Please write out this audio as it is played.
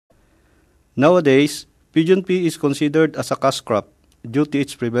Nowadays, pigeon pea is considered as a cash crop due to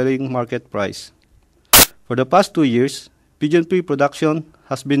its prevailing market price. For the past 2 years, pigeon pea production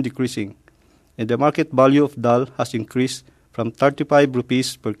has been decreasing, and the market value of dal has increased from 35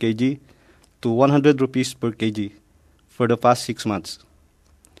 rupees per kg to 100 rupees per kg for the past 6 months.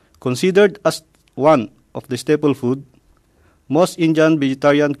 Considered as one of the staple food, most Indian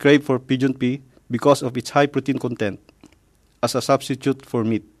vegetarians crave for pigeon pea because of its high protein content as a substitute for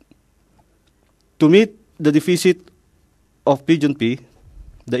meat. To meet the deficit of pigeon pea,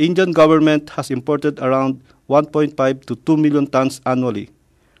 the Indian government has imported around 1.5 to 2 million tons annually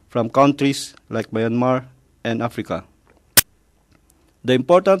from countries like Myanmar and Africa. The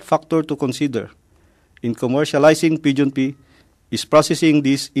important factor to consider in commercializing pigeon pea is processing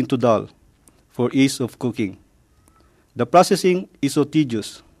this into dal for ease of cooking. The processing is so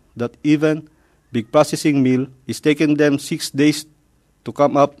tedious that even big processing mill is taking them 6 days to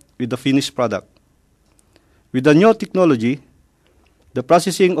come up with the finished product. With the new technology, the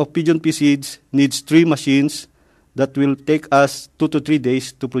processing of pigeon pea seeds needs 3 machines that will take us 2 to 3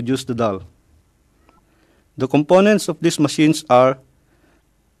 days to produce the dal. The components of these machines are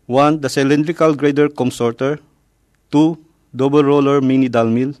 1. The cylindrical grader comb sorter, 2. Double roller mini dal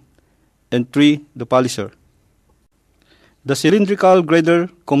mill, and 3. The polisher. The cylindrical grader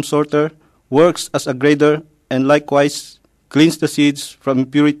comb sorter works as a grader and likewise cleans the seeds from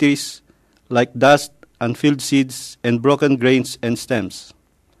impurities like dust, unfilled seeds, and broken grains and stems.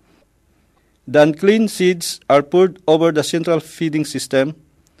 The unclean seeds are poured over the central feeding system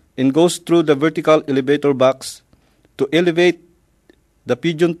and goes through the vertical elevator box to elevate the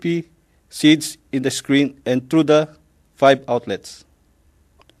pigeon pea seeds in the screen and through the 5 outlets.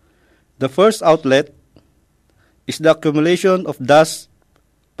 The first outlet is the accumulation of dust,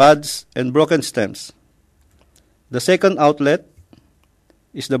 pods, and broken stems. The second outlet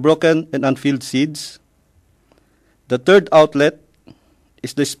is the broken and unfilled seeds. The third outlet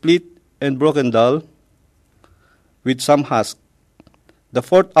is the split and broken dal with some husk. The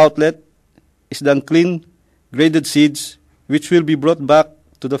fourth outlet is the unclean graded seeds, which will be brought back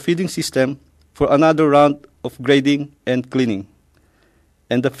to the feeding system for another round of grading and cleaning.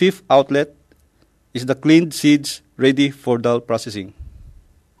 And the fifth outlet is the cleaned seeds ready for dal processing.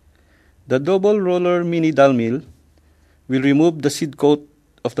 The double roller mini dal mill will remove the seed coat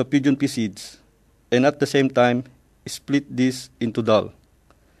of the pigeon pea seeds and at the same time split this into dal.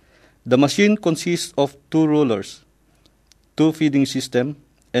 The machine consists of 2 rollers, 2 feeding systems,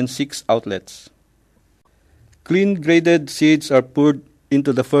 and 6 outlets. Clean graded seeds are poured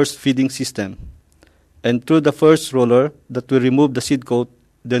into the first feeding system and through the first roller that will remove the seed coat,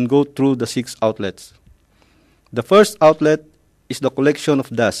 then go through the 6 outlets. The first outlet is the collection of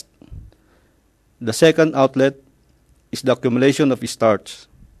dust. The second outlet is the accumulation of starch.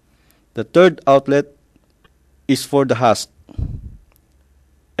 The third outlet is for the husk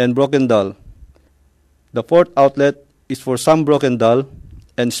and broken dal. The fourth outlet is for some broken dal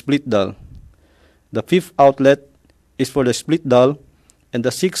and split dal. The fifth outlet is for the split dal, and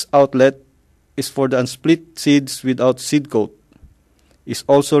the sixth outlet is for the unsplit seeds without seed coat. Is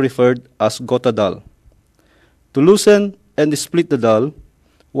also referred as gota dal. To loosen and split the dal,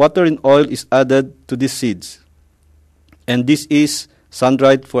 water and oil is added to these seeds, and this is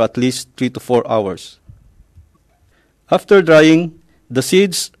sun-dried for at least 3 to 4 hours. After drying, the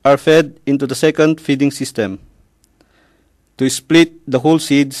seeds are fed into the second feeding system to split the whole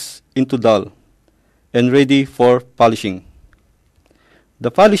seeds into dal and ready for polishing.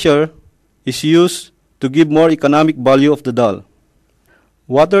 The polisher is used to give more economic value of the dal.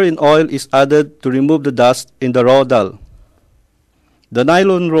 Water and oil is added to remove the dust in the raw dal. The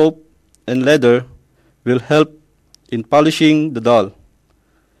nylon rope and leather will help in polishing the dal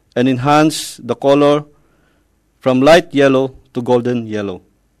and enhance the color from light yellow to golden yellow.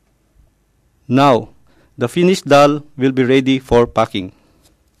 Now, the finished dal will be ready for packing.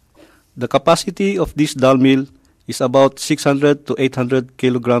 The capacity of this dal mill is about 600 to 800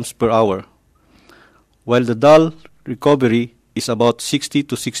 kilograms per hour, while the dal recovery is about 60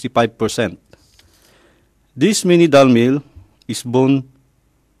 to 65%. This mini dal mill is born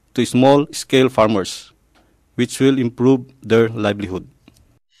to small-scale farmers, which will improve their livelihood.